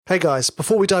Hey guys,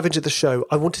 before we dive into the show,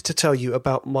 I wanted to tell you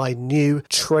about my new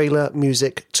trailer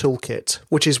music toolkit,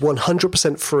 which is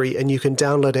 100% free and you can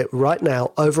download it right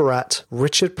now over at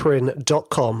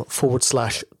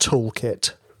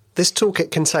richardpryn.com/toolkit. This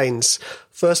toolkit contains,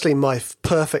 firstly, my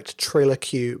perfect trailer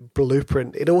cue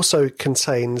blueprint. It also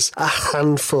contains a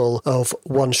handful of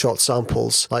one-shot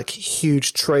samples, like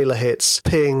huge trailer hits,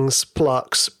 pings,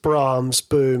 plucks, brahms,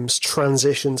 booms,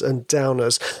 transitions, and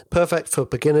downers. Perfect for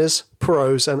beginners,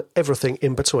 pros, and everything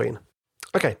in between.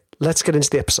 Okay, let's get into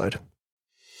the episode.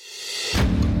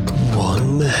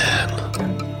 One man.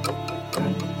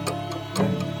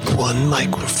 One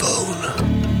microphone.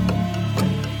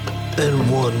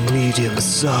 And one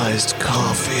medium-sized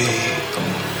coffee.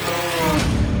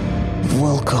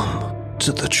 Welcome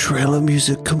to the Trailer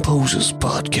Music Composers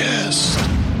Podcast.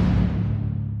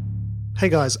 Hey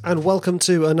guys, and welcome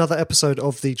to another episode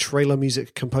of the Trailer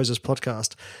Music Composers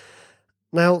Podcast.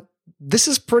 Now, this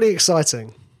is pretty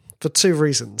exciting for two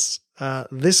reasons.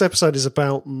 This episode is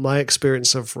about my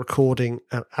experience of recording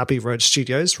at Abbey Road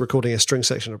Studios, recording a string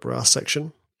section, a brass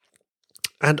section,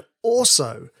 and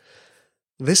also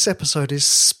this episode is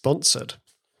sponsored,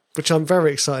 which I'm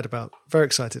very excited about. Very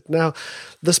excited. Now,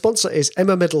 the sponsor is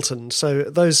Emma Middleton. So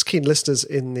those keen listeners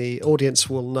in the audience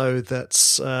will know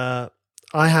that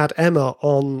I had Emma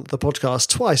on the podcast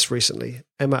twice recently.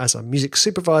 Emma as a music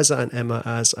supervisor and Emma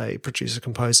as a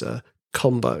producer-composer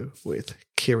combo with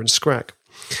Kieran Scragg.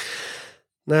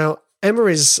 Now, Emma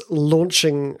is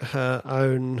launching her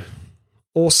own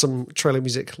awesome trailer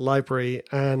music library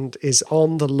and is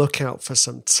on the lookout for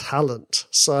some talent.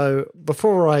 So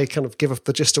before I kind of give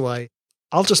the gist away,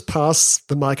 I'll just pass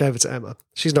the mic over to Emma.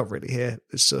 She's not really here.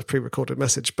 It's a pre-recorded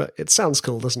message, but it sounds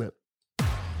cool, doesn't it?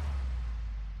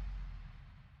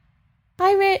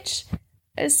 Hi, Rich.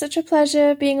 It's such a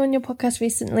pleasure being on your podcast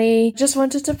recently. Just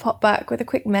wanted to pop back with a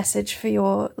quick message for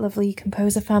your lovely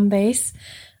composer fan base.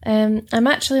 I'm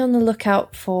actually on the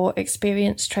lookout for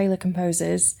experienced trailer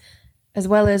composers, as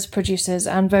well as producers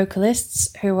and vocalists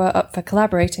who are up for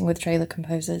collaborating with trailer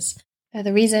composers.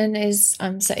 The reason is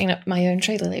I'm setting up my own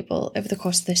trailer label over the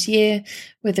course of this year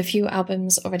with a few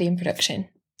albums already in production.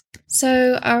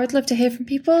 So I would love to hear from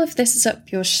people if this is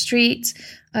up your street.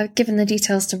 I've given the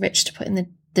details to Rich to put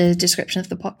in the description of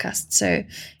the podcast. So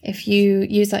if you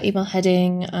use that email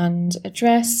heading and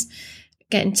address,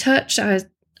 get in touch.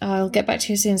 I'll get back to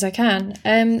you as soon as I can.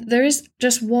 There is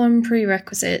just one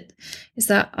prerequisite, is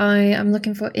that I am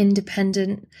looking for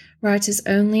independent writers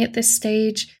only at this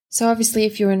stage. So obviously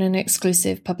if you're in an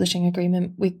exclusive publishing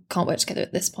agreement, we can't work together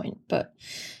at this point. But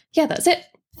yeah, that's it.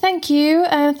 Thank you.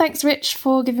 Thanks, Rich,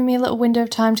 for giving me a little window of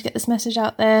time to get this message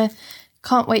out there.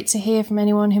 Can't wait to hear from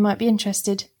anyone who might be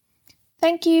interested.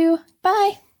 Thank you.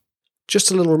 Bye.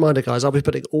 Just a little reminder, guys, I'll be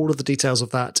putting all of the details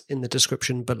of that in the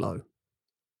description below.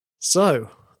 So,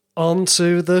 on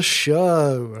to the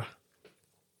show.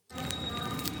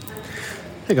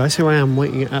 Hey guys, here I am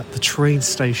waiting at the train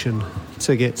station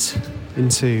to get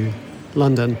into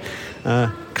London.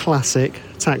 Classic,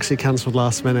 taxi cancelled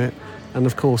last minute, and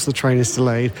of course the train is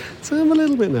delayed, so I'm a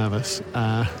little bit nervous.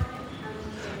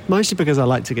 Mostly because I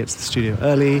like to get to the studio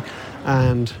early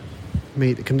and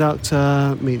meet the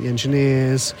conductor, meet the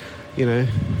engineers, kind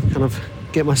of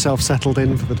get myself settled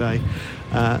in for the day.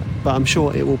 But I'm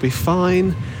sure it will be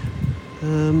fine.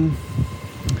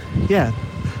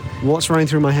 What's running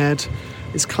through my head?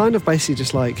 It's kind of basically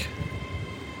just like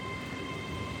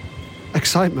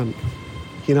excitement.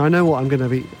 I know what I'm going to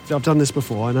be. I've done this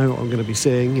before. I know what I'm going to be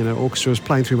seeing. Orchestras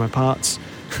playing through my parts.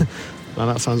 Well,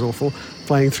 that sounds awful.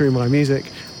 Playing through my music,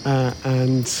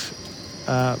 and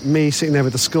me sitting there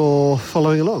with the score,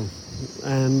 following along.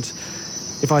 And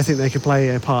if I think they could play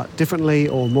a part differently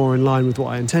or more in line with what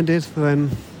I intended, then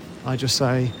I just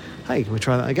say, hey, can we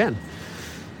try that again?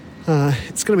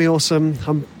 It's going to be awesome.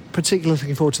 I'm particularly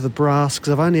looking forward to the brass,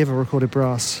 because I've only ever recorded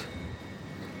brass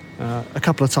a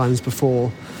couple of times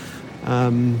before.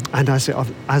 And as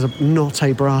not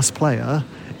a brass player,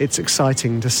 it's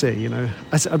exciting to see,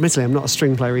 Admittedly, I'm not a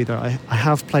string player either. I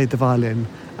have played the violin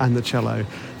and the cello,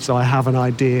 so I have an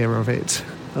idea of it,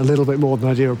 a little bit more than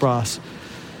an idea of brass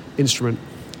instrument.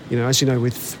 As you know,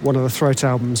 with one of the Throat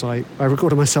albums, I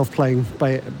recorded myself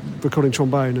recording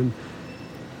trombone, and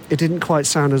it didn't quite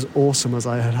sound as awesome as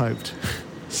I had hoped.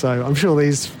 So I'm sure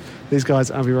these guys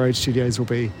at Abbey Road Studios will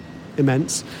be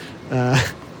immense.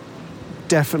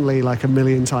 Definitely like a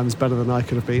million times better than I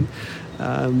could have been.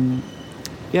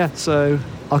 So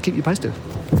I'll keep you posted.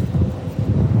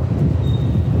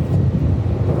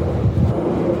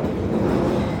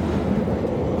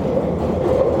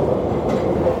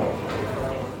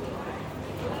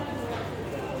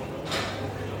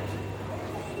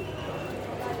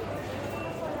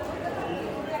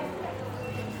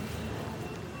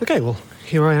 Okay, well,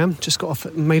 here I am, just got off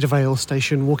at Maida Vale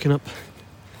station, walking up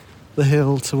the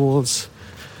hill towards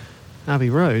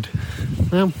Abbey Road.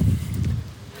 Now,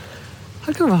 I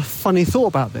had kind of a funny thought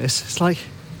about this. It's like,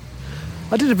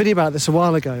 I did a video about this a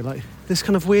while ago, like this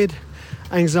kind of weird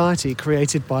anxiety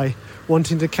created by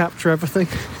wanting to capture everything.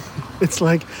 It's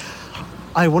like,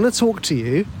 I want to talk to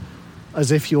you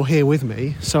as if you're here with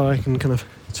me, so I can kind of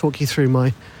talk you through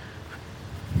my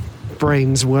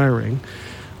brain's whirring.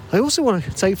 I also want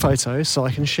to take photos so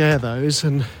I can share those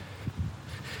and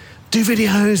do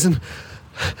videos and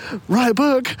write a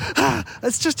book.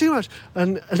 It's just too much.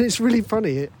 And it's really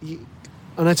funny.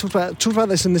 And I talked about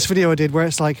this in this video I did, where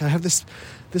it's like I have this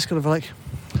kind of like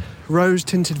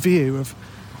rose-tinted view of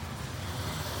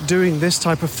doing this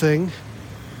type of thing.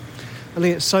 I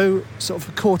think it's so sort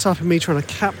of caught up in me trying to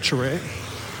capture it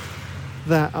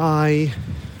that I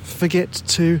forget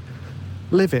to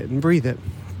live it and breathe it.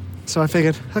 So I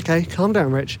figured, okay, calm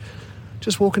down, Rich.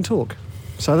 Just walk and talk.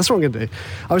 So that's what I'm going to do.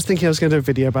 I was thinking I was going to do a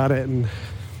video about it and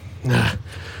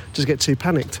just get too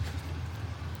panicked.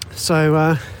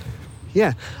 So,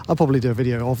 yeah, I'll probably do a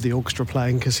video of the orchestra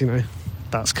playing because, you know,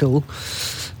 that's cool.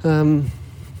 But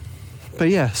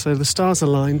yeah, so the stars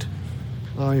aligned.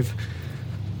 I've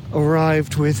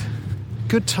arrived with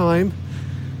good time.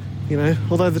 You know,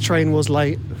 although the train was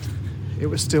late, it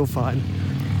was still fine.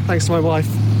 Thanks to my wife,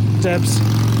 Debs,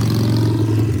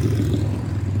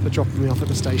 for dropping me off at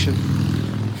the station.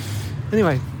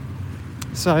 Anyway,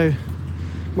 so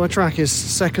my track is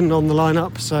second on the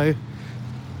lineup, so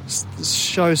the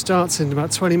show starts in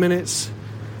about 20 minutes.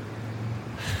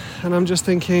 And I'm just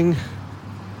thinking,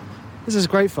 this is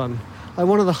great fun. Like,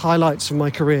 one of the highlights of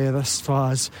my career thus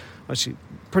far is, actually,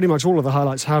 pretty much all of the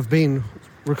highlights have been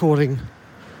recording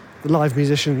the live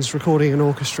musicians, recording an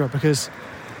orchestra, because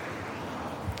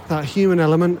that human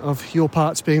element of your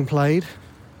parts being played,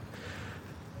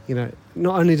 you know,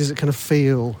 not only does it kind of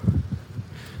feel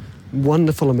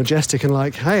wonderful and majestic and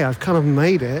like, hey, I've kind of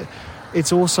made it,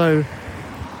 it's also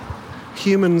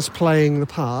humans playing the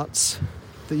parts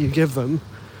that you give them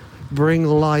bring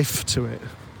life to it.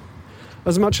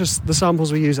 As much as the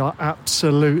samples we use are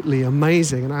absolutely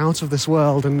amazing and out of this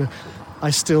world, and I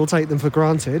still take them for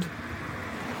granted,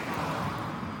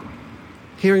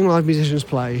 hearing live musicians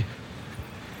play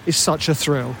is such a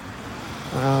thrill.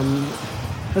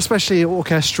 Especially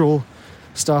orchestral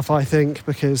stuff, I think,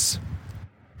 because,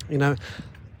 you know,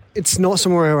 it's not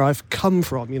somewhere where I've come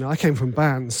from. You know, I came from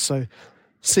bands, so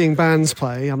seeing bands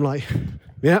play, I'm like,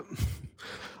 yep,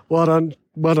 well done,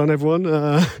 everyone.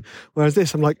 Whereas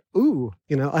this, I'm like, ooh,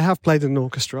 you know, I have played in an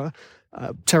orchestra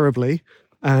terribly,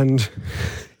 and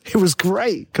it was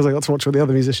great because I got to watch all the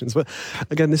other musicians. But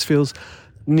again, this feels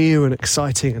new and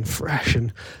exciting and fresh,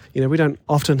 and you know, we don't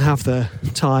often have the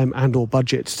time and or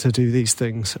budget to do these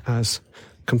things as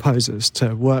composers,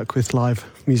 to work with live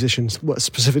musicians,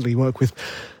 specifically work with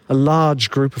a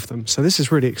large group of them. So this is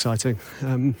really exciting.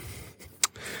 I'm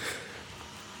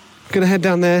going to head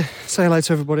down there, say hello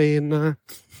to everybody, and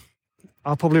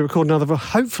I'll probably record another.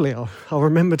 Hopefully I'll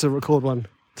remember to record one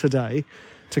today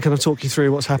to kind of talk you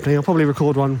through what's happening. I'll probably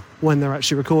record one when they're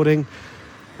actually recording,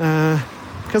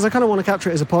 because I kind of want to capture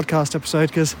it as a podcast episode,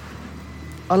 because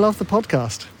I love the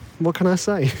podcast. What can I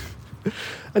say?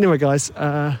 Anyway, guys,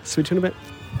 speak to you in a bit.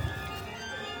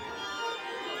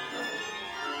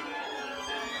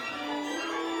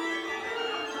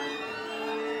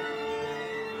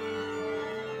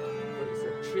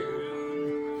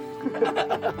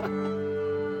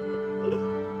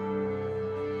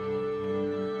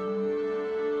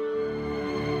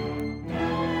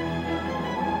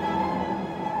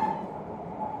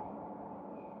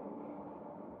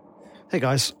 Hey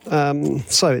guys,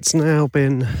 so it's now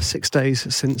been 6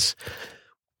 days since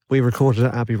we recorded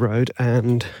at Abbey Road,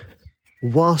 and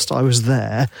whilst I was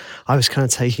there, I was kind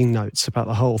of taking notes about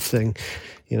the whole thing,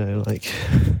 you know, like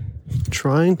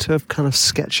trying to kind of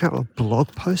sketch out a blog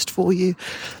post for you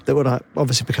that would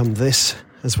obviously become this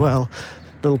as well,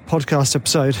 little podcast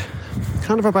episode,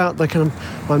 kind of about the kind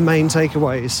of my main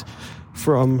takeaways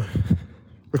from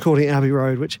recording at Abbey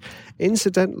Road, which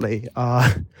incidentally are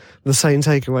the same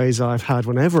takeaways I've had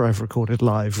whenever I've recorded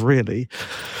live, really.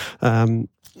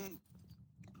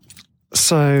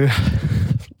 So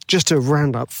just to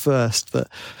round up first, that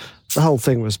the whole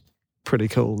thing was pretty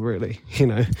cool, really, you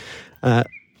know,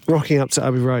 rocking up to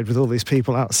Abbey Road with all these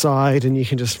people outside, and you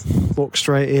can just walk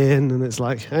straight in, and it's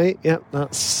like, hey, yep,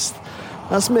 that's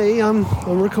me. I'm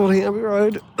recording Abbey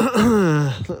Road.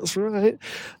 That's right.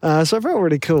 So it felt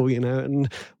really cool, you know,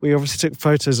 and we obviously took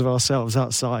photos of ourselves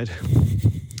outside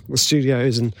the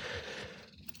studios, and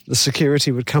the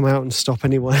security would come out and stop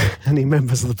any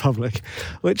members of the public,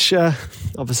 which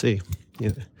obviously,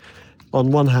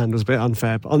 on one hand was a bit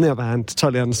unfair, but on the other hand,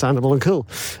 totally understandable and cool.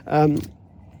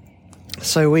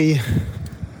 So we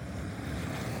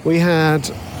had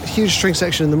a huge string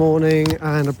section in the morning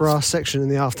and a brass section in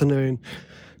the afternoon.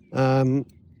 And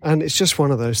it's just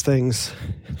one of those things,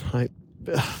 like,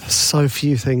 so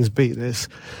few things beat this,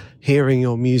 hearing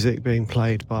your music being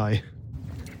played by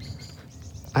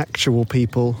actual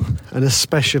people, and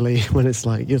especially when it's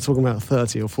like you're talking about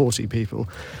 30 or 40 people.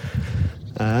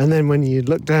 And then when you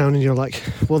look down and you're like,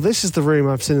 well, this is the room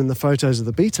I've seen in the photos of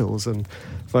the Beatles and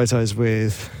photos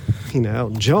with,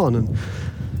 Elton John, and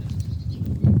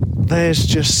there's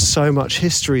just so much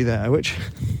history there, which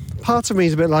part of me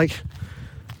is a bit like,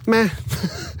 meh,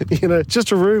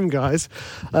 just a room, guys.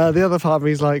 The other part of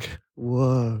me is like,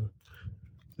 whoa,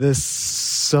 there's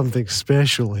something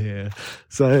special here.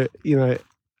 So,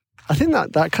 I think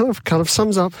that kind of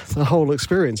sums up the whole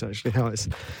experience, actually, how it's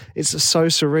so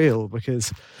surreal,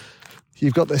 because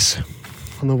you've got this,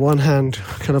 on the one hand,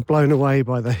 kind of blown away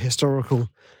by the historical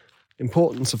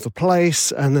importance of the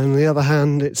place, and then on the other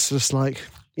hand, it's just like,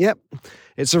 yep,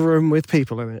 it's a room with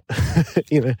people in it,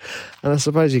 and I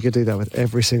suppose you could do that with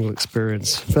every single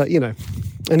experience. But,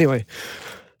 anyway,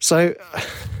 so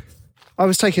I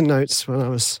was taking notes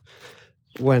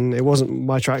when it wasn't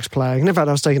my tracks playing. In fact,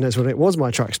 I was taking notes when it was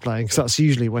my tracks playing, because that's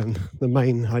usually when the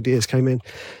main ideas came in.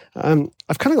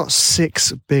 I've kind of got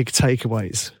 6 big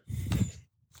takeaways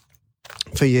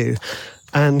for you.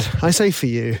 And I say for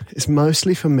you, it's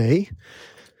mostly for me,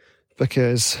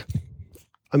 because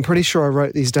I'm pretty sure I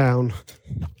wrote these down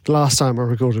last time I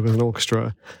recorded with an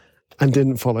orchestra and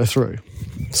didn't follow through.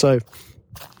 So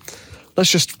let's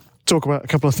just talk about a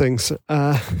couple of things.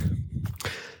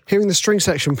 Hearing the string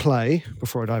section play,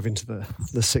 before I dive into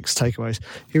the 6 takeaways,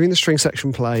 hearing the string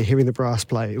section play, hearing the brass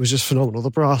play, it was just phenomenal. The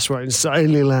brass were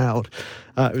insanely loud.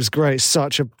 It was great.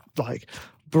 Such a,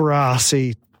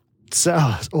 brassy, it's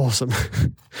awesome.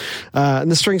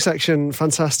 And the string section,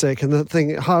 fantastic. And the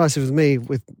thing it highlighted with me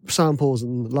with samples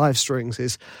and live strings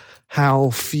is how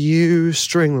few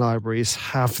string libraries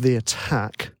have the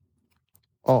attack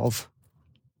of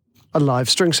a live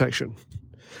string section.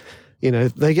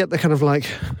 They get the kind of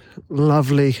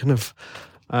lovely kind of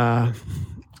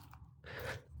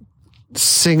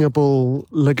singable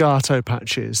legato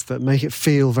patches that make it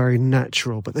feel very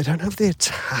natural, but they don't have the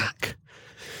attack.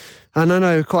 And I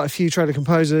know quite a few trader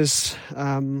composers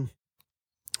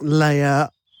layer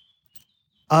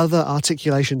other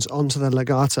articulations onto their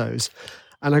legatos.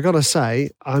 And I got to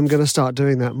say, I'm going to start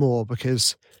doing that more,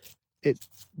 because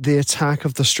the attack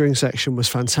of the string section was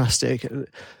fantastic,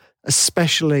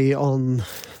 especially on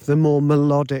the more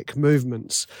melodic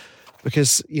movements,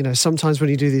 because sometimes when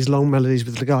you do these long melodies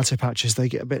with legato patches, they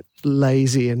get a bit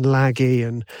lazy and laggy,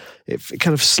 and it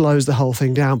kind of slows the whole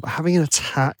thing down. But having a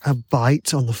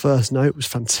bite on the first note was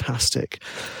fantastic.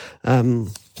 So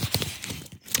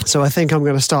I think I'm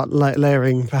going to start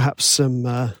layering perhaps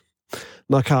some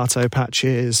marcato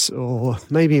patches, or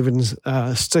maybe even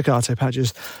staccato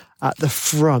patches at the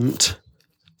front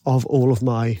of all of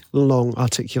my long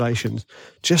articulations,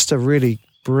 just to really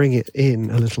bring it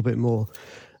in a little bit more.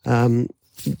 And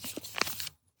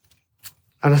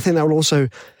I think that will also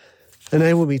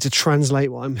enable me to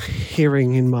translate what I'm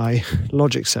hearing in my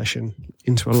Logic session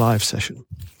into a live session.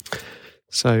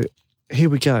 So here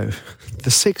we go.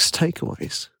 The 6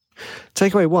 takeaways.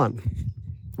 Takeaway 1,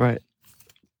 right?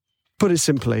 Put it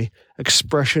simply,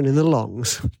 expression in the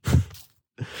longs.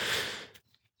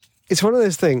 It's one of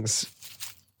those things.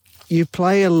 You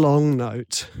play a long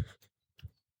note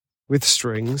with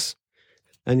strings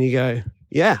and you go,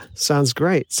 yeah, sounds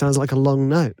great. Sounds like a long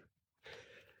note.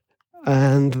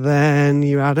 And then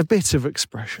you add a bit of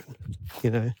expression,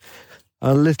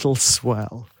 a little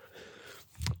swell,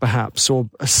 perhaps, or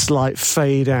a slight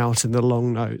fade out in the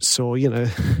long notes, or,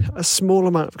 a small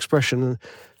amount of expression. And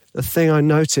the thing I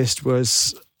noticed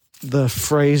was the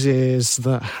phrases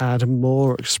that had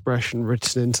more expression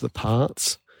written into the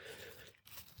parts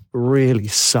really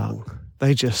sung.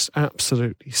 They just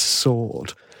absolutely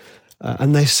soared.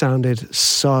 And they sounded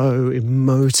so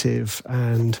emotive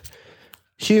and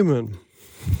human,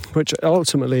 which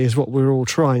ultimately is what we're all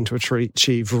trying to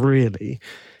achieve, really,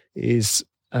 is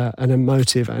an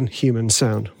emotive and human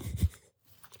sound.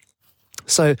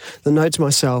 So the note to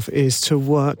myself is to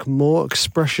work more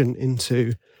expression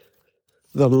into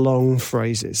the long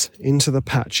phrases, into the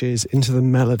patches, into the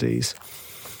melodies.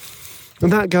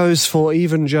 And that goes for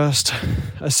even just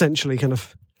essentially kind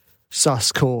of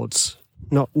sus chords,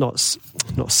 not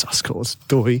sus chords,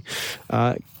 doi,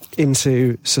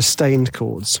 into sustained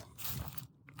chords.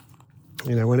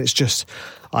 When it's just,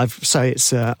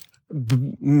 it's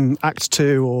Act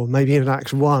 2 or maybe even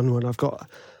Act 1, when I've got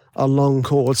a long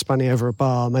chord spanning over a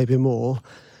bar, maybe more,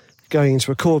 going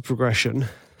into a chord progression,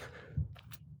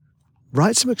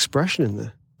 write some expression in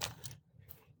there.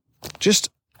 Just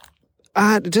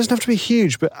add, it doesn't have to be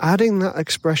huge, but adding that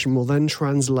expression will then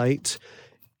translate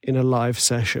in a live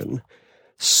session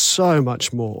so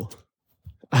much more.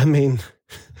 I mean,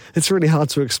 it's really hard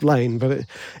to explain, but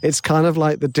it's kind of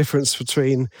like the difference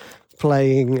between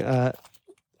playing,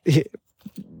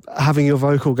 having your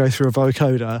vocal go through a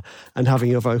vocoder and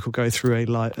having your vocal go through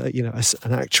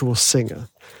an actual singer.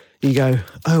 You go,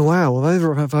 oh wow, well,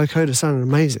 over a vocoder sounded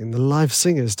amazing. The live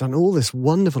singer's done all this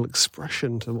wonderful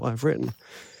expression to what I've written.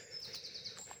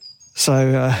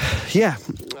 So,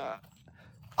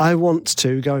 I want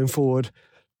to, going forward,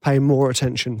 pay more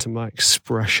attention to my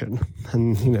expression.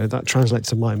 And, that translates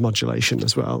to my modulation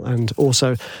as well. And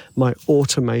also my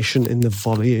automation in the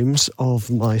volumes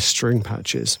of my string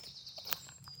patches.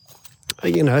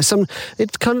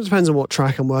 It kind of depends on what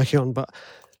track I'm working on, but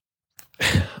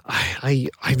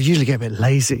I usually get a bit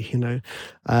lazy,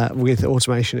 with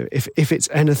automation. If it's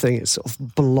anything, it's sort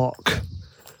of block.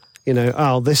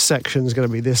 This section's going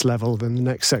to be this level, then the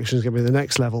next section's going to be the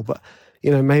next level. But,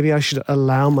 maybe I should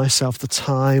allow myself the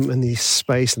time and the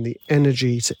space and the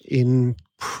energy to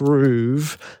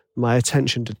improve my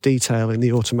attention to detail in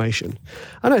the automation.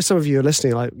 I know some of you are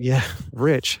listening like, yeah,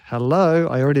 Rich, hello,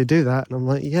 I already do that. And I'm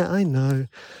like, yeah, I know.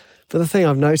 But the thing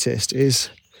I've noticed is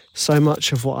so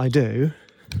much of what I do,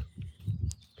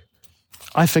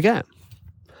 I forget.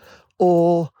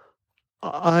 Or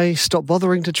I stop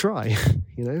bothering to try,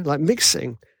 like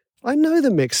mixing. I know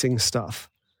the mixing stuff.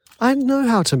 I know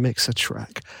how to mix a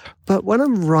track. But when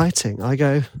I'm writing, I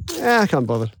go, I can't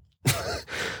bother.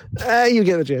 You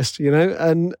get the gist,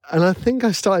 and I think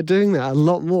I started doing that a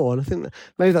lot more. And I think that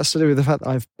maybe that's to do with the fact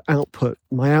that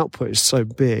my output is so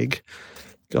big.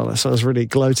 God, that sounds really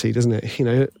gloaty, doesn't it?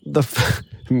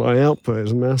 My output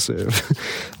is massive.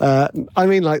 I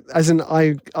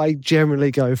generally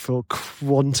go for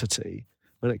quantity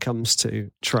when it comes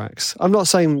to tracks. I'm not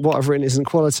saying what I've written isn't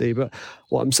quality, but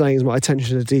what I'm saying is my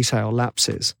attention to detail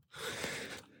lapses.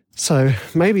 So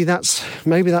maybe that's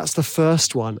the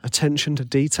first one, attention to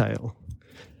detail.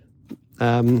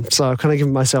 So I've kind of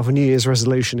given myself a New Year's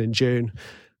resolution in June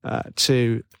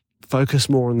to focus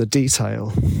more on the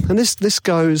detail. And this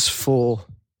doesn't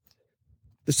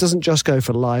just go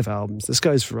for live albums, this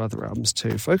goes for other albums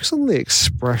too. Focus on the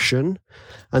expression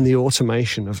and the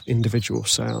automation of individual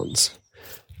sounds.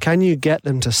 Can you get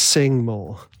them to sing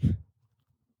more?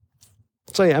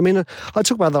 So, I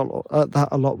talk about that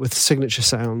a lot with signature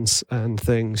sounds and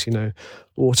things,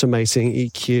 automating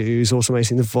EQs,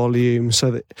 automating the volume, so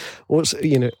that,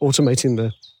 automating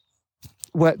the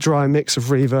wet-dry mix of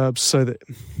reverbs so that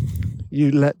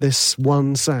you let this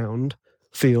one sound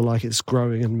feel like it's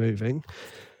growing and moving.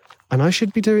 And I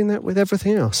should be doing that with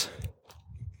everything else.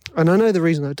 And I know the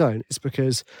reason I don't is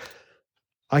because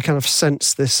I kind of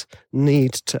sense this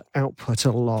need to output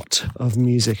a lot of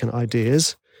music and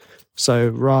ideas. So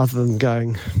rather than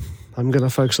going, I'm going to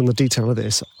focus on the detail of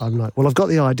this, I'm like, well, I've got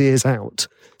the ideas out.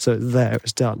 So there,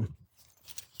 it's done.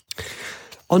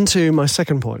 On to my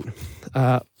second point.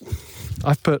 I've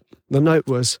put, the note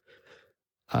was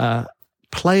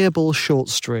playable short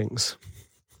strings.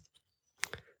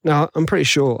 Now, I'm pretty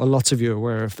sure a lot of you are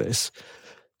aware of this,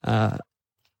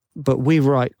 but we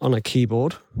write on a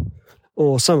keyboard,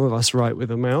 or some of us write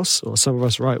with a mouse, or some of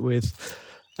us write with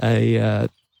a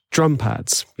drum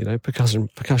pads, percussion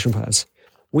pads.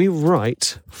 We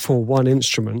write for one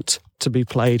instrument to be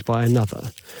played by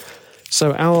another.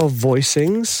 So our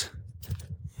voicings,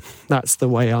 that's the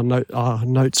way our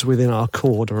notes within our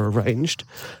chord are arranged.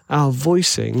 Our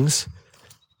voicings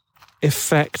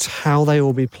affect how they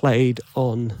will be played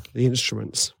on the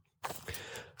instruments.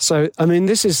 So,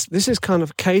 this is kind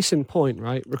of case in point,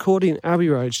 right? Recording Abbey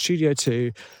Road Studio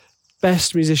 2,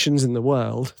 best musicians in the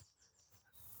world,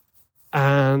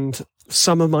 and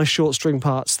some of my short string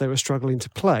parts they were struggling to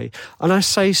play. And I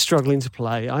say struggling to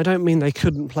play, I don't mean they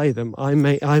couldn't play them. I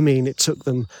mean it took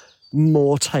them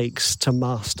more takes to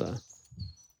master.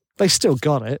 They still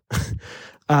got it.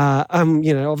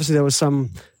 Obviously there was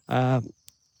some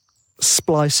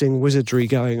splicing wizardry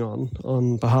going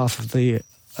on behalf of the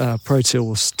Pro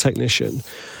Tools technician.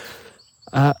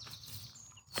 But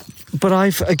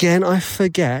I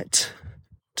forget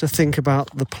to think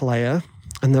about the player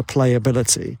and the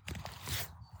playability,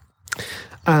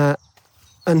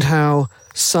 and how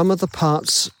some of the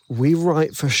parts we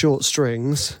write for short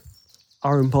strings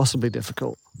are impossibly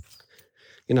difficult.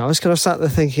 I was kind of sat there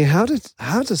thinking, how did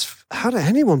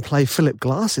anyone play Philip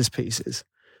Glass's pieces?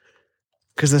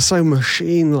 Because they're so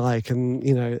machine-like and,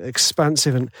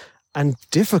 expansive and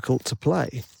difficult to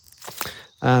play.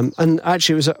 And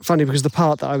actually, it was funny because the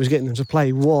part that I was getting them to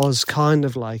play was kind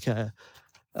of like a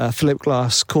Philip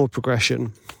Glass chord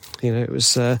progression. It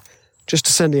was just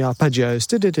ascending arpeggios,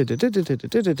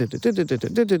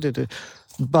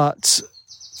 but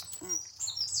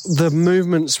the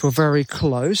movements were very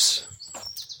close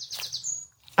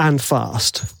and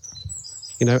fast,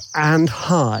 and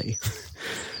high.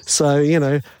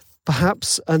 So,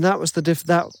 perhaps, and that was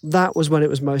that was when it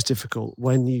was most difficult,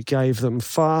 when you gave them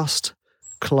fast,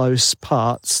 close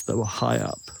parts that were high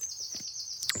up.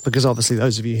 Because obviously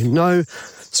those of you who know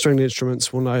stringed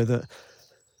instruments will know that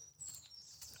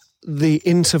the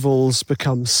intervals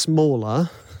become smaller,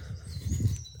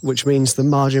 which means the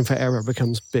margin for error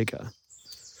becomes bigger.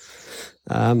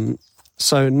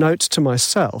 So note to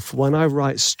myself, when I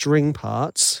write string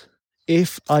parts,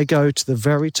 if I go to the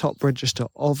very top register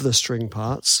of the string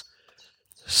parts,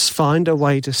 find a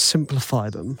way to simplify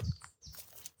them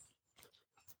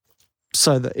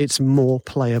so that it's more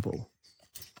playable.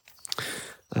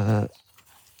 And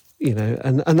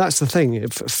that's the thing.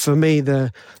 For me,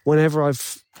 whenever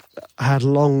I've had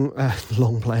long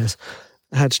players,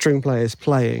 had string players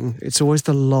playing, it's always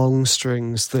the long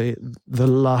strings, the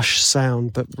lush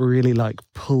sound that really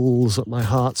pulls at my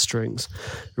heartstrings.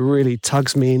 It really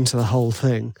tugs me into the whole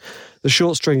thing. The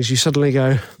short strings, you suddenly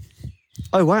go,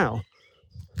 oh wow,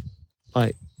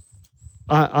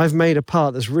 I've made a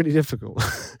part that's really difficult.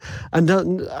 and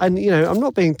I'm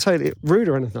not being totally rude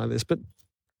or anything like this, but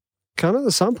kind of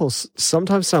the samples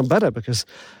sometimes sound better because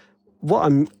what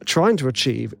I'm trying to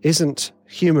achieve isn't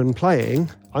human playing.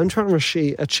 I'm trying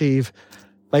to achieve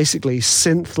basically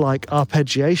synth-like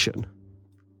arpeggiation.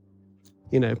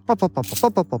 100%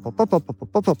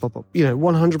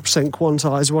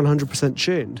 quantized, 100%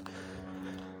 tuned.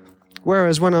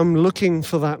 Whereas when I'm looking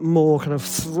for that more kind of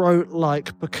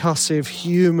throat-like, percussive,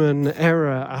 human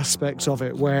error aspect of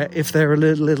it, where if they're a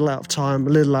little out of time,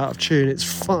 a little out of tune, it's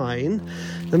fine,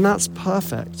 then that's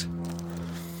perfect.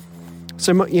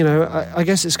 So, I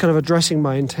guess it's kind of addressing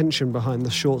my intention behind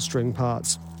the short string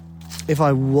parts. If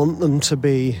I want them to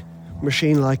be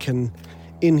machine-like and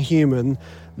inhuman,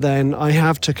 then I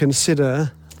have to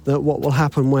consider that what will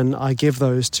happen when I give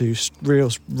those to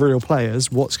real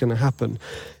players, what's going to happen.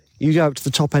 You go up to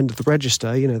the top end of the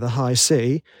register, the high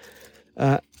C,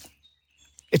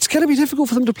 it's going to be difficult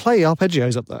for them to play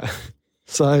arpeggios up there.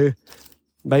 So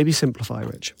maybe simplify,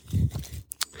 Rich.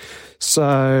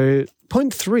 So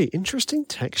point 3, interesting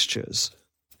textures.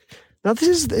 Now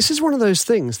this is one of those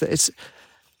things that it's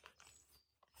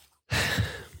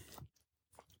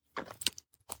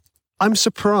I'm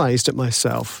surprised at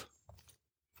myself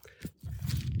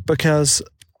because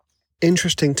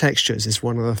interesting textures is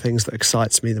one of the things that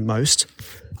excites me the most.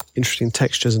 Interesting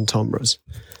textures and timbres,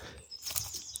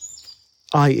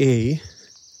 i.e.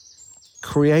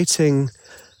 creating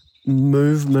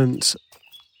movement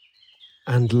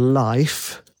and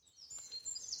life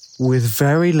with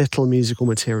very little musical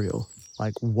material,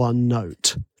 like one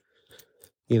note.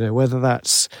 Whether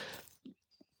that's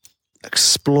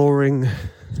exploring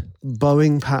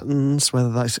bowing patterns,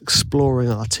 whether that's exploring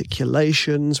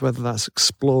articulations, whether that's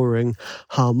exploring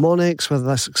harmonics, whether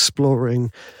that's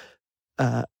exploring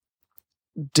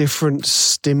different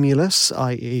stimulus,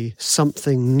 i.e.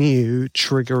 something new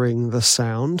triggering the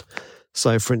sound.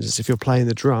 So, for instance, if you're playing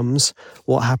the drums,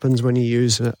 what happens when you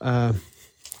use a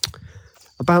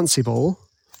bouncy ball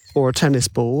or a tennis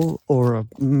ball or a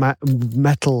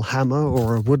metal hammer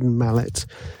or a wooden mallet?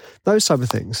 Those type of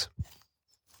things.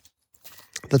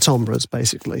 The timbres,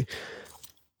 basically.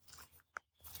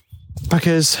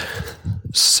 Because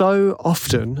so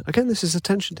often, again, this is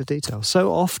attention to detail,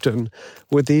 so often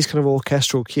with these kind of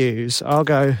orchestral cues, I'll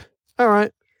go, all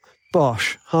right,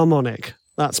 bosh, harmonic,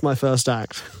 that's my first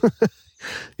act.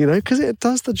 Because it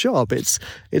does the job. It's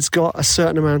got a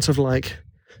certain amount of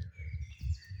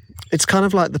it's kind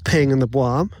of like the ping and the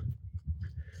boim.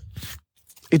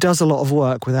 It does a lot of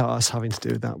work without us having to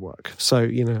do that work. So,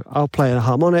 I'll play a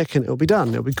harmonic and it'll be done.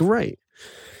 It'll be great.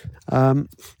 But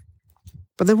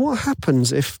then what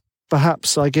happens if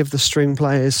perhaps I give the string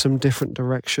players some different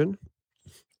direction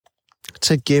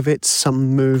to give it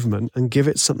some movement and give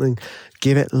it something,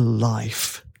 give it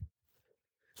life?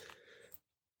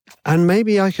 And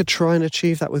maybe I could try and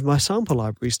achieve that with my sample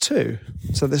libraries too.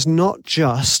 So there's not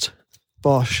just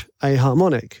Bosch A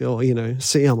harmonic or,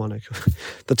 C harmonic,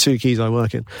 the two keys I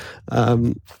work in.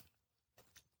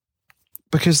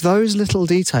 Because those little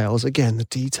details, again, the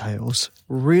details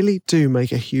really do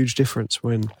make a huge difference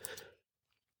when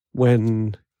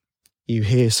when you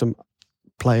hear some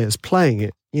players playing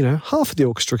it, half of the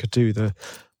orchestra could do the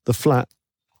flat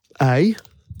A,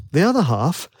 the other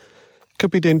half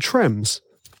could be doing trems.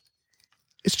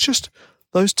 It's just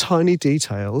those tiny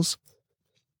details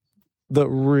that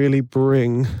really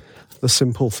bring the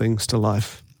simple things to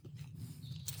life.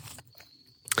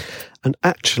 And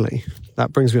actually,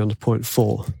 that brings me on to point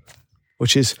 4,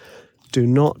 which is do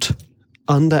not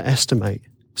underestimate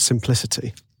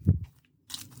simplicity.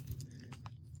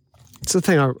 It's the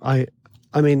thing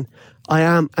I mean, I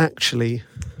am actually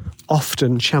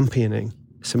often championing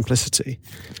simplicity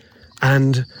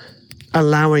and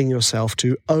allowing yourself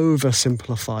to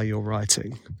oversimplify your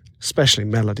writing, especially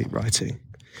melody writing.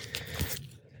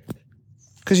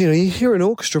 Because, you hear an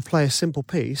orchestra play a simple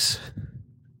piece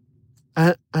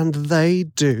and they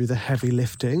do the heavy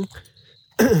lifting.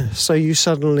 So you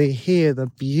suddenly hear the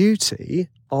beauty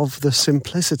of the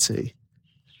simplicity.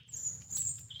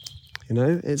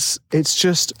 It's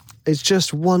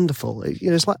just wonderful.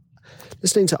 It's like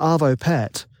listening to Arvo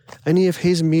Pärt. Any of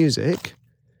his music,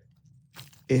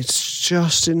 it's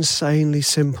just insanely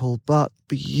simple but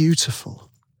beautiful.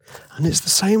 And it's the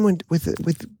same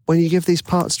when you give these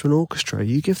parts to an orchestra.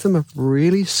 You give them a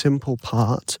really simple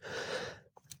part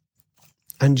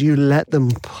and you let them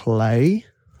play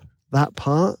that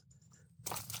part.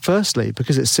 Firstly,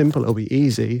 because it's simple, it'll be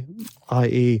easy,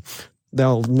 i.e.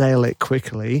 they'll nail it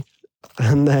quickly,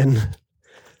 and then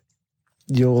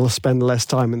you'll spend less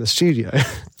time in the studio,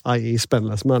 i.e. spend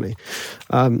less money.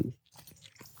 But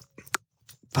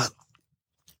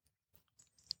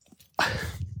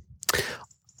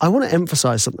I want to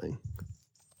emphasize something.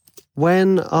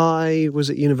 When I was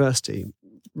at university,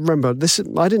 remember,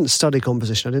 I didn't study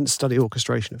composition, I didn't study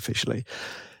orchestration officially.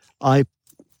 I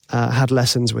had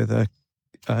lessons with an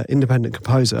independent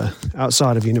composer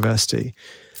outside of university.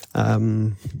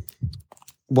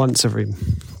 Once every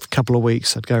couple of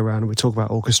weeks, I'd go around and we'd talk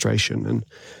about orchestration.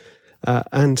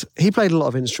 And he played a lot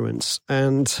of instruments.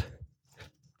 And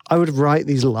I would write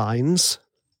these lines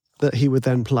that he would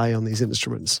then play on these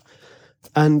instruments.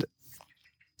 And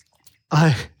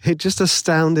it just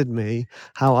astounded me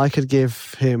how I could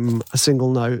give him a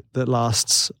single note that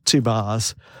lasts 2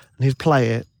 bars and he'd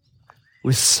play it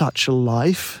with such a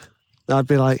life. I'd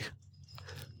be like,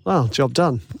 well, job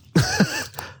done.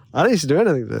 I don't need to do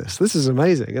anything to this. This is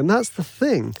amazing. And that's the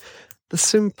thing, the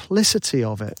simplicity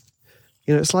of it.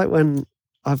 It's like when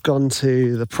I've gone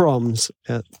to the proms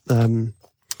at, I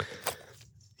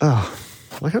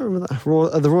can't remember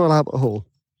that, the Royal Albert Hall.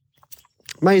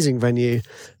 Amazing venue,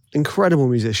 incredible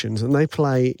musicians, and they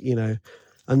play,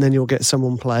 and then you'll get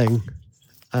someone playing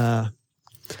a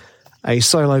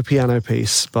solo piano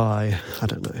piece by, I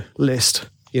don't know, Liszt,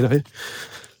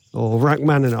 or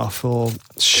Rachmaninoff or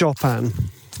Chopin,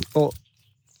 or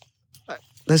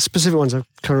there's specific ones I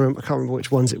can't remember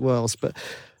which ones it was, but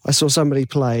I saw somebody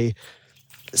play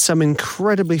some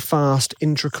incredibly fast,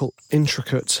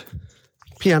 intricate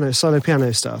solo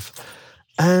piano stuff,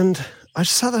 and I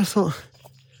just sat there and thought,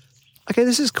 okay,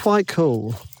 this is quite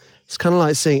cool. It's kind of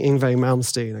like seeing Yngwie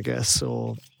Malmsteen, I guess,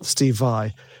 or Steve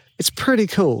Vai. It's pretty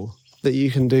cool that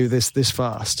you can do this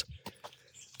fast.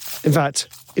 In fact,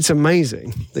 it's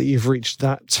amazing that you've reached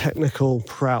that technical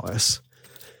prowess.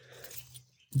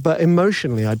 But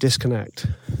emotionally, I disconnect.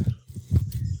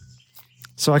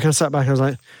 So I kind of sat back and I was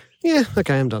like, yeah,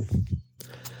 okay, I'm done.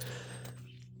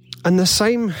 And the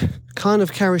same kind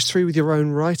of carries through with your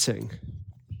own writing.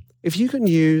 If you can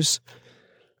use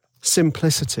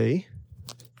simplicity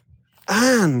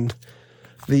and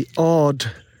the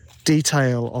odd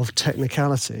detail of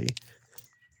technicality,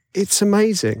 it's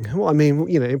amazing. Well, I mean,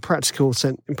 in practical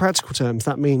terms,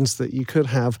 that means that you could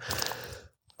have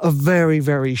a very,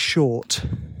 very short,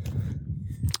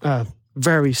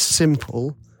 very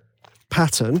simple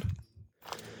pattern,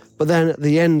 but then at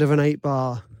the end of an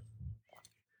 8-bar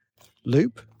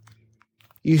loop,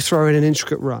 you throw in an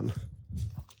intricate run.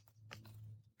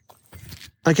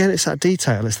 Again, it's that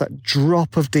detail. It's that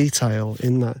drop of detail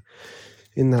in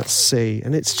that C,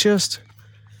 and it's just.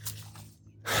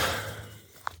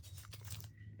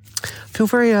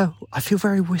 I feel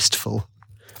very wistful.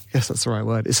 I guess that's the right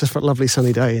word. It's a lovely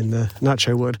sunny day in the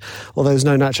Nacho Wood. Although there's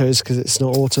no nachos because it's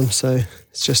not autumn, so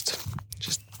it's just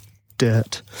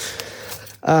dirt.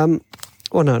 Well,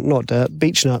 no, not dirt.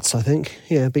 Beech nuts, I think.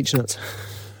 Yeah, beech nuts.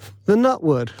 The nut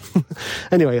wood.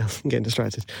 Anyway, I'm getting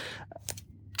distracted.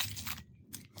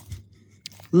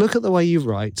 Look at the way you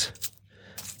write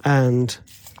and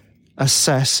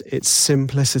assess its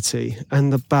simplicity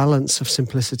and the balance of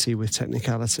simplicity with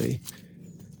technicality.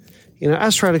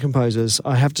 As trailer composers,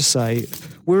 I have to say,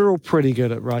 we're all pretty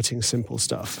good at writing simple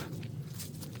stuff.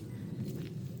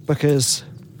 because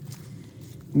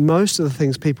most of the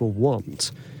things people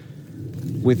want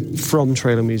from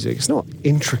trailer music, it's not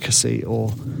intricacy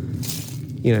or,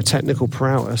 technical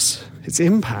prowess. It's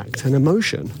impact and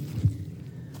emotion.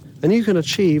 And you can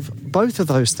achieve both of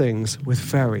those things with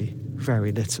very,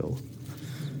 very little.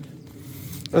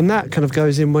 And that kind of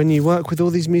goes in when you work with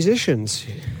all these musicians.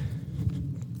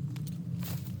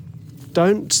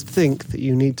 Don't think that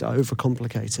you need to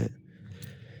overcomplicate it.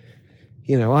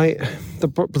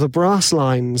 The brass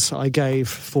lines I gave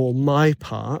for my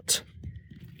part,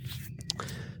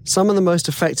 some of the most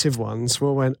effective ones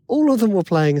were when all of them were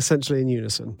playing essentially in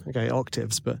unison. Okay,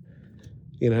 octaves, but,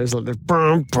 it's like the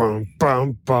bum, bum,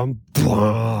 bum, bum,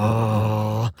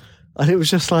 bum. And it was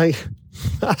just like,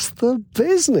 that's the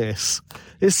business.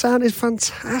 It sounded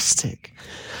fantastic.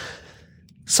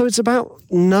 So it's about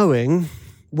knowing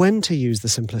when to use the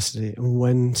simplicity and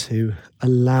when to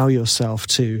allow yourself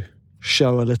to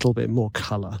show a little bit more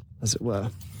colour, as it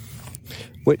were.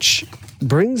 Which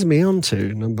brings me on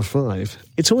to number 5.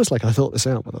 It's almost like I thought this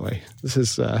out, by the way. This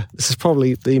is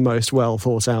probably the most well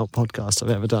thought out podcast I've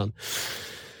ever done.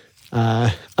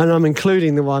 And I'm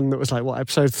including the one that was like,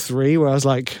 episode 3, where I was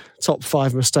like, top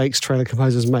 5 mistakes trailer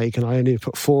composers make, and I only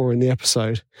put 4 in the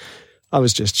episode. I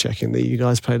was just checking that you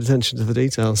guys paid attention to the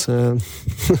details.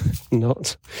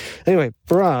 Not. Anyway,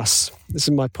 brass. This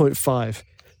is my point 5.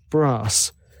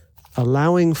 Brass.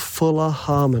 Allowing fuller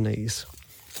harmonies.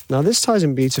 Now, this ties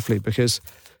in beautifully because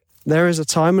there is a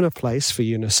time and a place for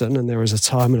unison, and there is a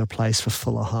time and a place for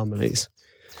fuller harmonies.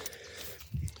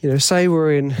 Say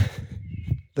we're in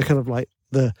the kind of like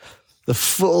the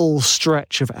full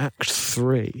stretch of Act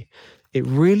 3. It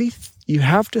really, you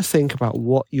have to think about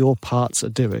what your parts are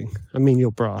doing. I mean,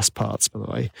 your brass parts, by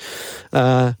the way.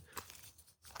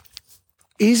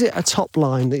 Is it a top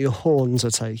line that your horns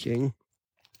are taking?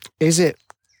 Is it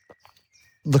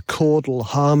the chordal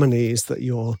harmonies that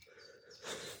your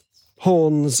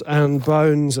horns and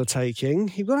bones are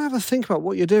taking? You've got to have a think about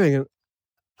what you're doing.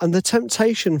 And the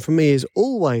temptation for me is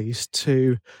always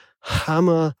to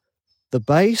hammer the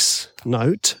bass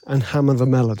note and hammer the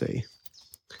melody.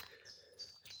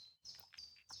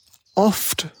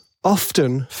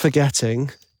 Often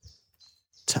forgetting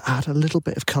to add a little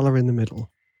bit of colour in the middle.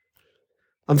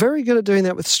 I'm very good at doing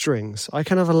that with strings. I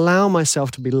kind of allow myself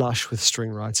to be lush with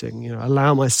string writing,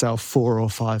 allow myself 4 or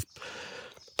 5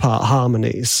 part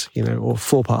harmonies, or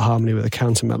 4-part harmony with a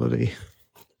counter melody.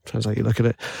 Depends how you look at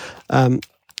it.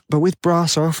 But with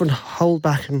brass, I often hold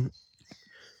back and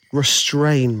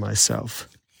restrain myself.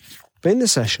 But in the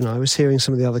session, I was hearing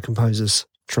some of the other composers'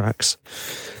 tracks.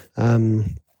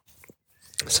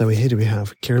 So here do we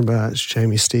have Kieran Birch,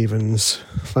 Jamie Stevens,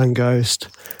 Van Ghost,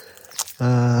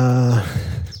 another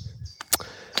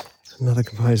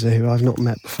composer who I've not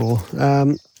met before.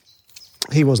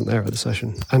 He wasn't there at the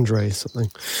session, Andre something.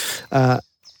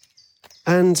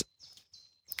 And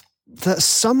that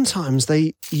sometimes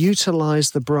they utilise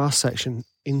the brass section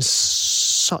in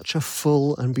such a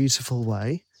full and beautiful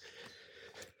way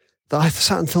that I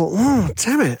sat and thought,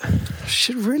 damn it, I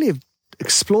should really have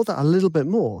explored that a little bit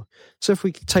more. So if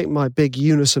we take my big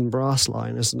unison brass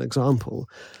line as an example,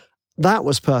 that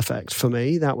was perfect for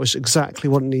me. That was exactly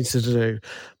what it needed to do.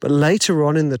 But later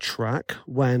on in the track,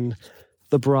 when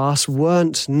the brass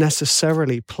weren't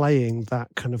necessarily playing that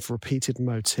kind of repeated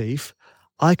motif,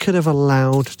 I could have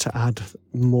allowed to add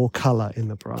more colour in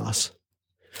the brass.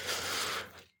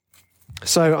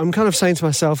 So I'm kind of saying to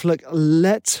myself, look,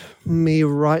 let me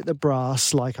write the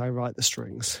brass like I write the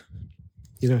strings.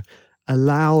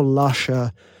 Allow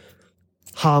lusher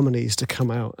harmonies to come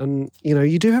out. And,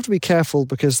 you do have to be careful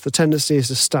because the tendency is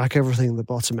to stack everything in the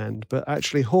bottom end. But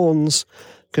actually, horns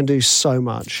can do so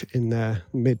much in their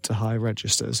mid to high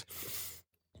registers.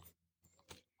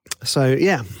 So,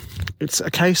 yeah, it's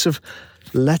a case of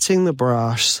letting the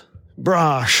brass,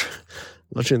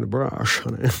 letting the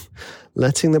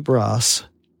brass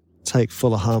take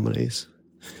fuller harmonies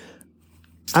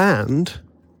and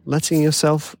letting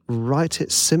yourself write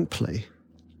it simply.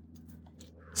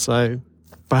 So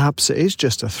perhaps it is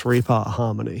just a 3-part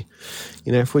harmony.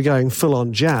 If we're going full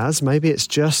on jazz, maybe it's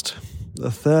just the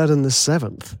 3rd and the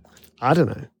 7th. I don't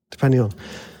know, depending on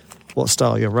what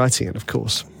style you're writing in, of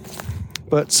course.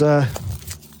 But so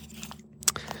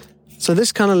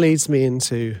this kind of leads me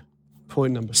into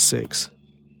point number 6.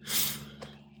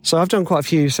 So I've done quite a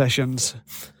few sessions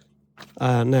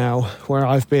now where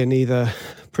I've been either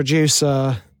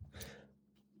producer,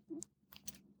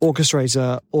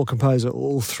 orchestrator, or composer,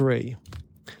 all 3.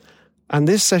 And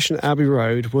this session at Abbey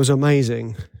Road was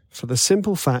amazing for the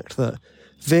simple fact that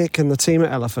Vic and the team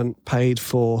at Elephant paid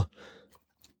for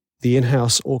the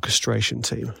in-house orchestration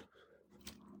team.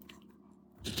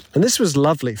 And this was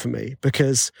lovely for me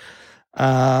because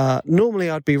normally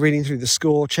I'd be reading through the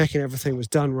score, checking everything was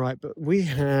done right, but we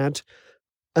had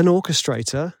an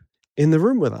orchestrator in the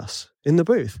room with us, in the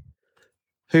booth,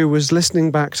 who was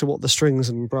listening back to what the strings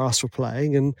and brass were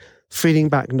playing and feeding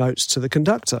back notes to the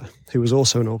conductor, who was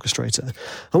also an orchestrator.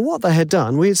 And what they had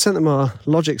done, we had sent them our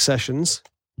Logic sessions,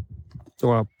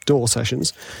 or our DAW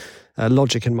sessions,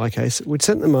 Logic in my case. We'd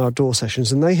sent them our DAW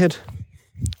sessions and they had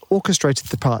orchestrated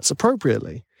the parts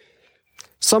appropriately.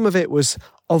 Some of it was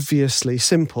obviously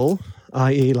simple,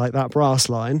 i.e. like that brass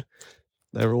line.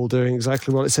 They're all doing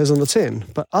exactly what it says on the tin.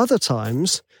 But other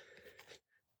times,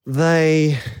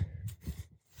 they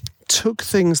took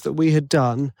things that we had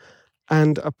done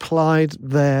and applied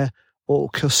their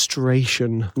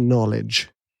orchestration knowledge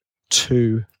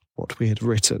to what we had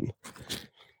written.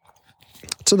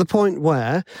 To the point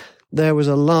where there was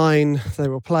a line they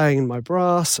were playing in my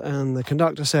brass and the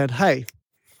conductor said, "Hey,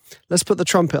 let's put the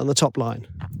trumpet on the top line."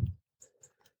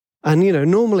 And,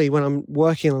 normally when I'm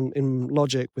working in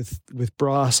Logic with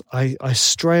brass, I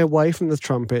stray away from the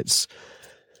trumpets,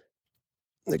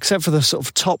 except for the sort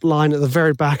of top line at the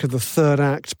very back of the third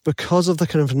act, because of the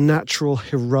kind of natural,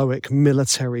 heroic,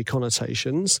 military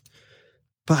connotations.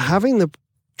 But having the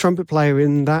trumpet player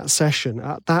in that session,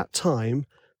 at that time,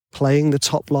 playing the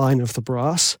top line of the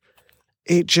brass,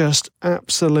 it just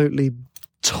absolutely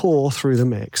tore through the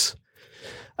mix.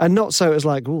 And not so it was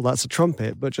like, oh, that's a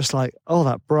trumpet, but just like, oh,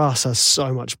 that brass has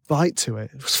so much bite to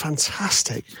it. It was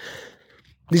fantastic.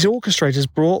 These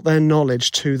orchestrators brought their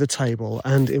knowledge to the table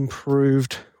and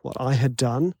improved what I had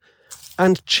done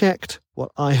and checked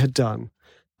what I had done.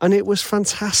 And it was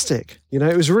fantastic.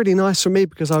 It was really nice for me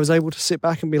because I was able to sit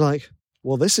back and be like,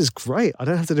 well, this is great. I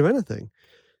don't have to do anything.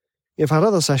 I've had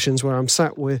other sessions where I'm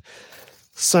sat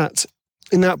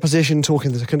in that position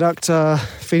talking to the conductor,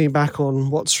 feeding back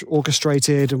on what's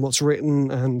orchestrated and what's written,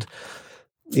 and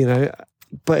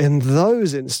but in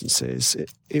those instances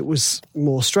it was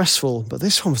more stressful. But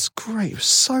this one was great. It was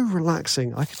so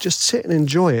relaxing. I could just sit and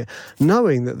enjoy it,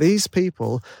 knowing that these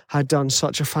people had done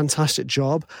such a fantastic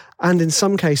job and in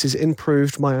some cases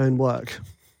improved my own work.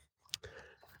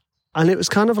 And it was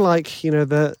kind of like,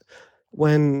 that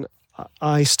when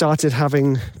I started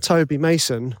having Toby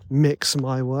Mason mix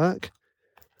my work.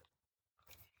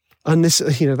 And this,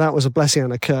 that was a blessing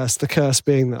and a curse. The curse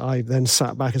being that I then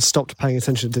sat back and stopped paying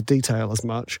attention to detail as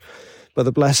much. But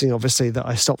the blessing, obviously, that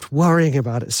I stopped worrying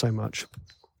about it so much.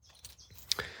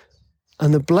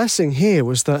 And the blessing here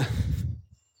was that,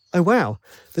 oh wow,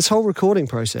 this whole recording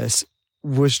process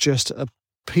was just a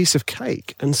piece of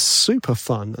cake and super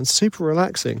fun and super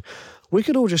relaxing. We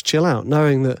could all just chill out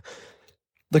knowing that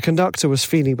the conductor was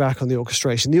feeding back on the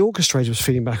orchestration. The orchestrator was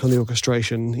feeding back on the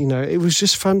orchestration. It was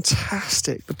just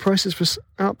fantastic. The process was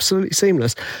absolutely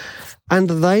seamless. And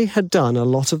they had done a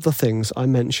lot of the things I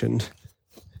mentioned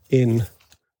in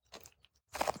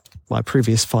my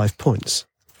previous 5 points.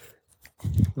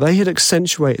 They had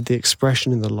accentuated the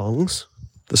expression in the longs,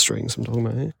 the strings I'm talking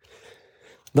about here.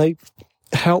 They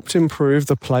helped improve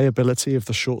the playability of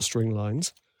the short string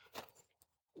lines.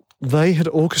 They had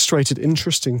orchestrated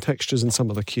interesting textures in some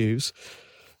of the cues.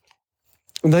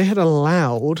 They had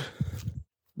allowed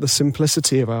the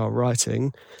simplicity of our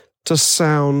writing to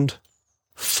sound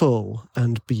full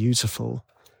and beautiful.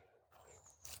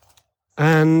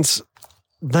 And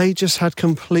they just had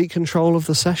complete control of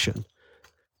the session.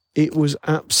 It was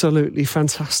absolutely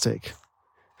fantastic.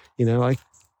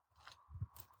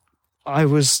 I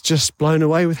was just blown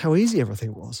away with how easy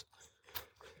everything was.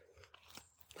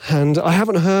 And I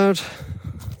haven't heard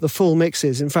the full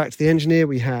mixes. In fact, the engineer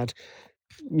we had,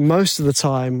 most of the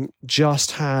time,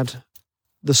 just had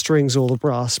the strings or the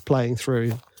brass playing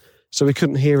through, so we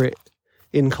couldn't hear it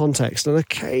in context. And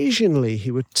occasionally he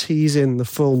would tease in the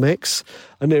full mix,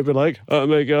 and it'd be like, "Oh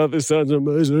my God, this sounds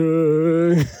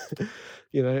amazing."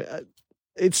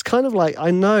 It's kind of like, I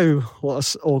know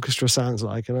what an orchestra sounds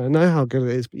like, and I know how good it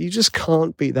is, but you just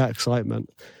can't beat that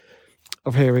excitement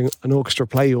of hearing an orchestra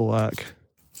play your work.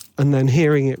 And then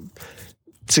hearing it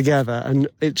together and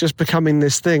it just becoming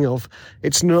this thing of,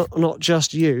 it's not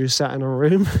just you sat in a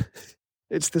room,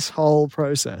 it's this whole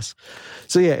process.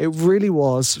 So yeah, it really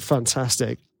was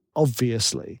fantastic,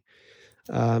 obviously.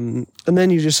 And then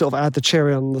you just sort of add the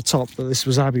cherry on the top that this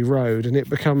was Abbey Road, and it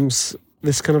becomes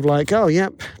this kind of like, oh,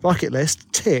 yep, bucket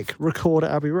list, tick, record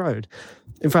at Abbey Road.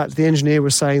 In fact, the engineer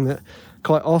was saying that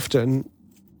quite often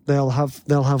they'll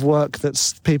have work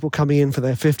that's people coming in for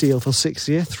their 50th or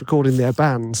 60th, recording their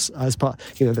bands as part,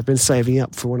 they've been saving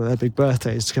up for one of their big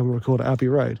birthdays to come and record at Abbey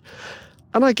Road.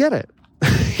 And I get it,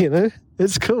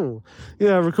 it's cool.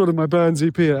 Yeah, I recorded my band's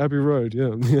EP at Abbey Road,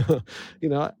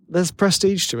 yeah. There's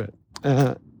prestige to it.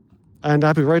 and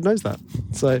Abbey Road knows that.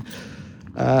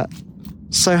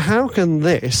 So how can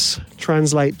this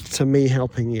translate to me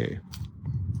helping you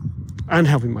and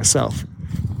helping myself?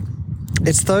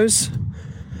 It's those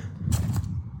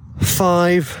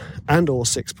 5 and or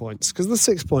 6 points, because the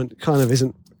 6 point kind of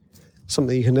isn't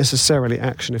something you can necessarily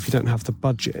action if you don't have the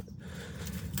budget,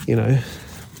 you know.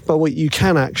 But what you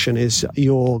can action is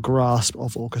your grasp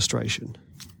of orchestration.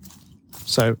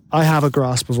 So I have a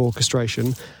grasp of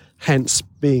orchestration, hence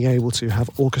being able to have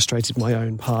orchestrated my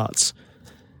own parts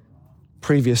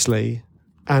previously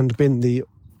and been the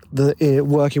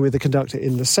working with the conductor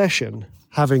in the session,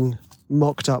 having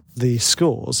mocked up the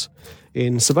scores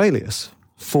in Sibelius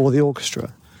for the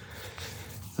orchestra.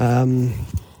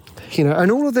 You know,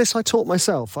 and all of this I taught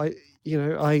myself. I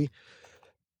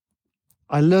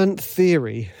learned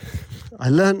theory. I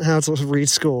learned how to read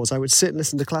scores. I would sit and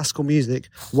listen to classical music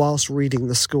whilst reading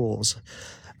the scores.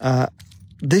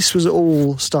 This was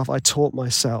all stuff I taught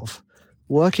myself.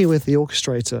 Working with the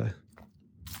orchestrator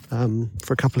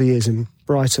for a couple of years in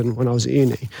Brighton when I was at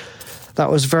uni, that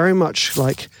was very much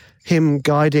like him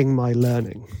guiding my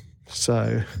learning.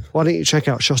 So why don't you check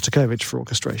out Shostakovich for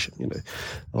orchestration, you know,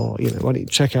 or, you know, why don't you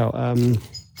check out,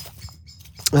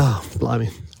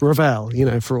 Ravel, you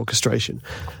know, for orchestration,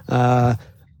 and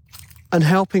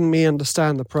helping me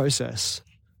understand the process.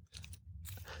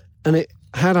 And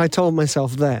had I told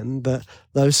myself then that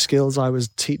those skills I was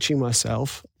teaching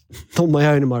myself on my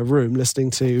own in my room,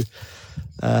 listening to,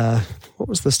 what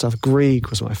was the stuff? Grieg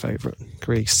was my favourite.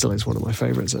 Grieg still is one of my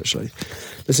favourites, actually.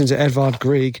 Listening to Edvard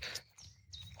Grieg.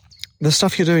 The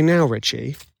stuff you're doing now,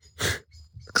 Richie,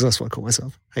 because that's what I call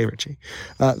myself. Hey, Richie.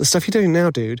 The stuff you're doing now,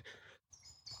 dude,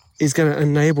 is going to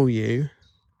enable you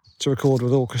to record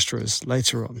with orchestras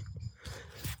later on.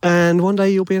 And one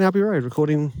day you'll be in Abbey Road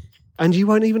recording, and you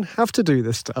won't even have to do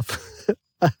this stuff.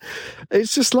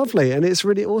 It's just lovely. And it's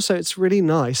really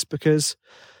nice because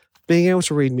being able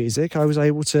to read music, I was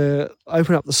able to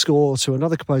open up the score to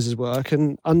another composer's work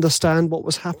and understand what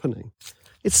was happening.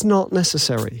 It's not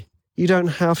necessary. You don't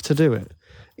have to do it.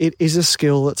 It is a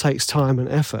skill that takes time and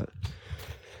effort.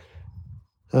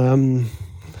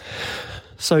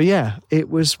 So yeah, it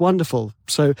was wonderful.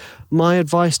 So my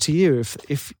advice to you,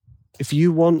 if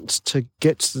you want to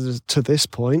get to this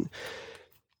point,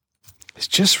 is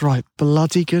just write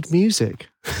bloody good music.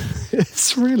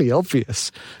 It's really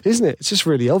obvious, isn't it? It's just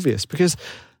really obvious, because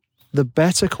the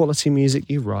better quality music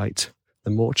you write,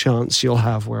 the more chance you'll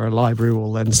have where a library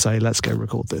will then say, let's go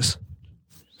record this.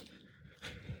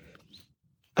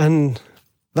 And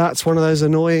that's one of those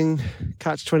annoying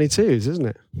catch-22s, isn't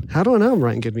it? How do I know I'm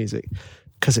writing good music?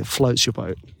 Because it floats your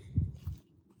boat.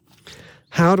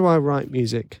 How do I write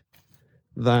music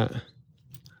that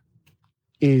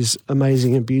is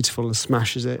amazing and beautiful and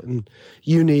smashes it and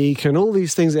unique and all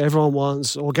these things that everyone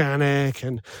wants, organic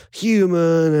and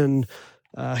human and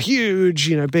huge,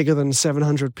 you know, bigger than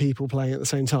 700 people playing at the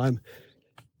same time?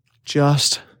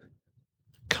 Just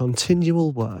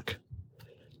continual work.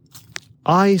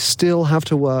 I still have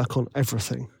to work on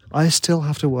everything. I still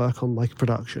have to work on my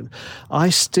production.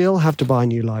 I still have to buy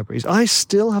new libraries. I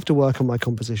still have to work on my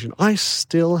composition. I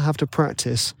still have to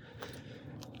practice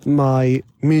my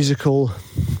musical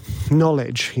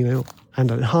knowledge, you know,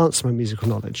 and enhance my musical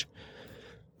knowledge.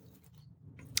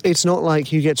 It's not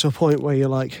like you get to a point where you're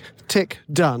like, tick,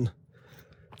 done.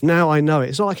 Now I know it.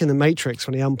 It's not like in The Matrix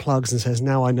when he unplugs and says,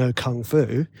 now I know Kung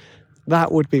Fu.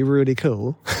 That would be really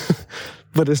cool.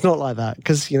 But it's not like that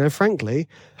because, you know, frankly,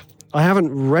 I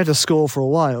haven't read a score for a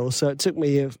while, so it took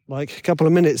me like a couple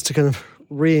of minutes to kind of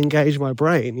re-engage my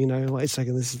brain, you know, wait a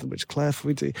second, this is the which clef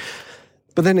we do.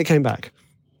 But then it came back.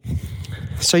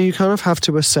 So you kind of have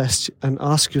to assess and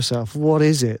ask yourself, what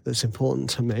is it that's important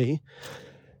to me?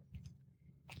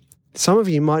 Some of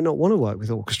you might not want to work with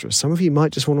orchestras. Some of you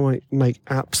might just want to make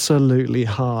absolutely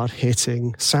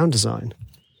hard-hitting sound design,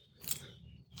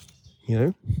 you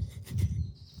know?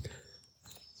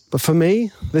 But for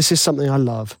me, this is something I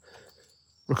love.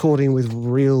 Recording with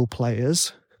real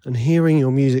players and hearing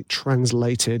your music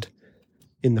translated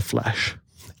in the flesh.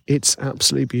 It's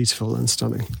absolutely beautiful and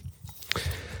stunning.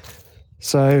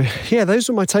 So, yeah, those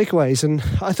were my takeaways. And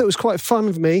I thought it was quite fun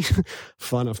of me.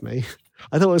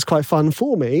 I thought it was quite fun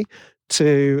for me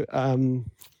to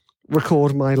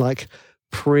record my like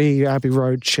pre-Abbey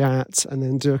Road chat and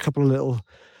then do a couple of little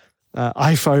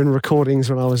iPhone recordings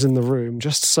when I was in the room,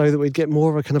 just so that we'd get more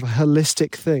of a kind of a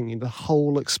holistic thing, the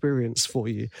whole experience for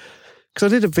you. Because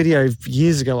I did a video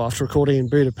years ago after recording in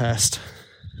Budapest,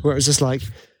 where it was just like,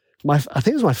 I think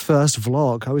it was my first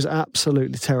vlog. I was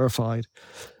absolutely terrified,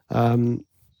 where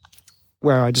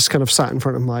I just kind of sat in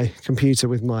front of my computer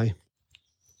with my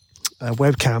a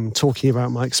webcam talking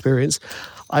about my experience,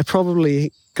 I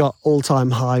probably got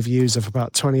all-time high views of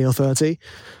about 20 or 30.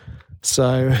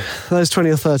 So those 20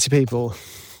 or 30 people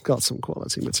got some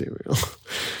quality material.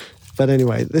 But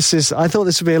anyway, I thought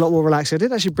this would be a lot more relaxing. I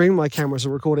did actually bring my camera to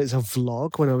record it as a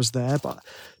vlog when I was there, but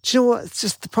do you know what? It's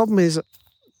just the problem is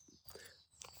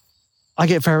I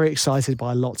get very excited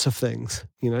by lots of things,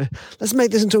 Let's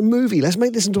make this into a movie. Let's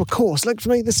make this into a course. Let's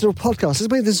make this into a podcast. Let's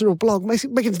make this into a blog. Make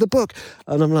it into the book.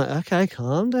 And I'm like, okay,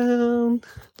 calm down.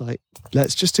 Like,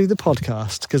 let's just do the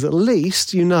podcast, because at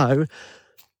least they're going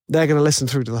to listen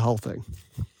through to the whole thing.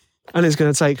 And it's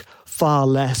going to take far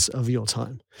less of your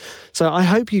time. So I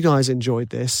hope you guys enjoyed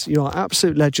this. You are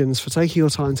absolute legends for taking your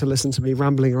time to listen to me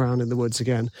rambling around in the woods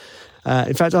again.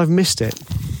 In fact, I've missed it,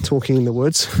 talking in the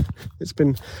woods.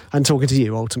 And talking to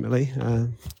you, ultimately.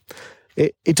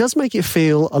 It does make it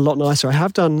feel a lot nicer. I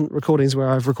have done recordings where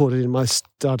I've recorded in my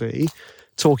study,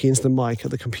 talking into the mic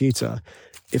at the computer.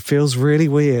 It feels really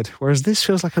weird. Whereas this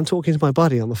feels like I'm talking to my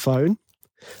buddy on the phone.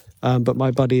 But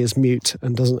my buddy is mute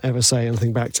and doesn't ever say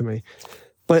anything back to me.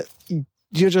 But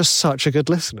you're just such a good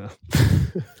listener.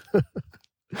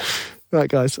 Right,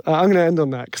 guys, I'm going to end on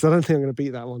that because I don't think I'm going to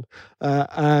beat that one.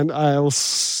 And I'll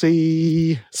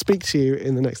speak to you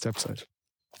in the next episode.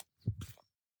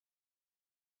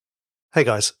 Hey,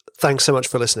 guys, thanks so much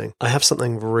for listening. I have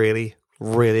something really,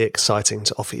 really exciting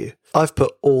to offer you. I've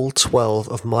put all 12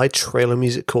 of my trailer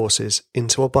music courses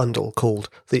into a bundle called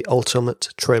the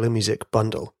Ultimate Trailer Music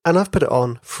Bundle. And I've put it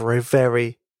on for a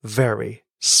very, very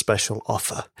special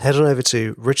offer. Head on over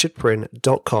to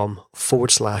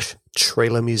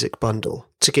richardpryn.com/trailer music bundle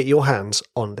to get your hands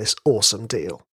on this awesome deal.